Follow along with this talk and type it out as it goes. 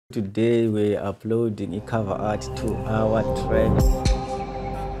Today we're uploading a cover art to our track.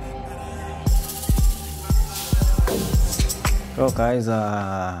 So guys,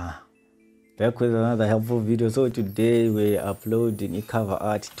 back with another helpful video. So today we're uploading a cover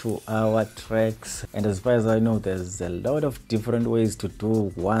art to our tracks, and as far as I know, there's a lot of different ways to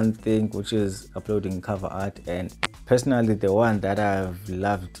do one thing, which is uploading cover art. And personally, the one that I've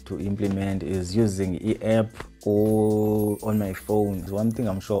loved to implement is using e-app or on my phone. One thing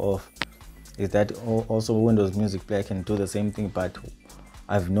I'm sure of is that also Windows Music Player can do the same thing, but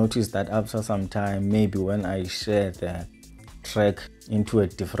I've noticed that after some time, maybe when I share the track into a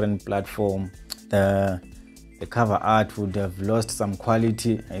different platform, the cover art would have lost some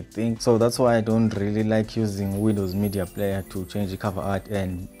quality, I think. So that's why I don't really like using Windows Media Player to change the cover art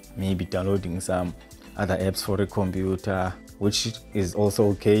and maybe downloading some other apps for a computer, which is also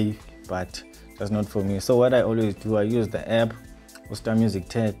okay, but that's not for me. So what I always do, I use the app Music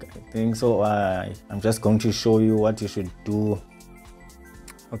Tech, I think. So I'm just going to show you what you should do.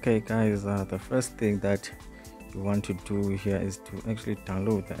 Okay guys, the first thing that you want to do here is to actually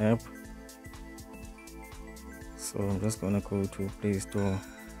download the app. So I'm just gonna go to Play Store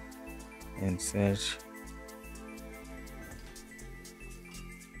and search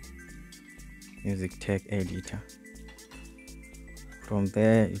Music Tech Editor. From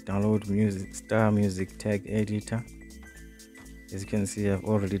there you download Music Tech Editor. As you can see, I've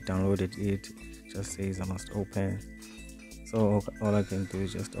already downloaded it. It just says I must open. So all I can do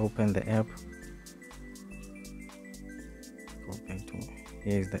is just open the app. Go back to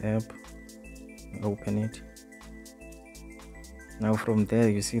here's the app. Open it. Now from there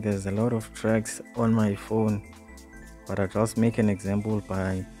you see there's a lot of tracks on my phone, but I'll just make an example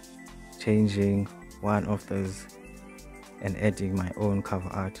by changing one of those and adding my own cover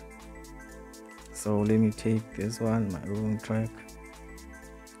art. So let me take this one, my own track.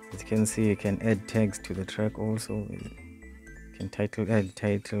 As you can see, you can add tags to the track also. You can add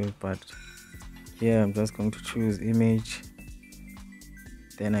title, but here I'm just going to choose image.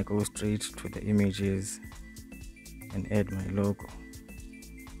 Then I go straight to the images and add my logo.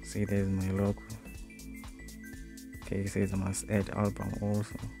 See, there's my logo. Okay, it says I must add album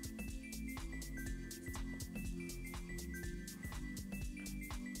also.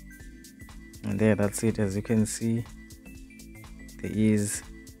 And there, that's it. As you can see, there is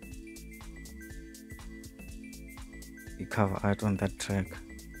the cover art on that track,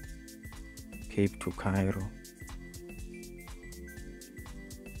 Cape to Cairo.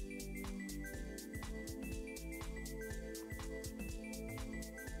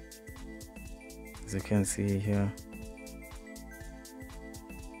 As you can see here,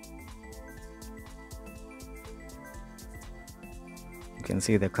 you can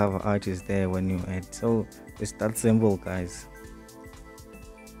see the cover art is there when you add. So it's that simple, guys.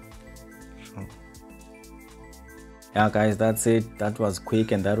 Yeah guys, that's it. That was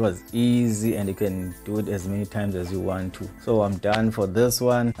quick and that was easy, and you can do it as many times as you want to. So I'm done for this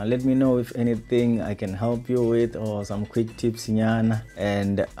one. Now let me know if anything I can help you with, or some quick tips,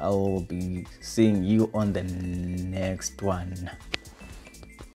 and I will be seeing you on the next one.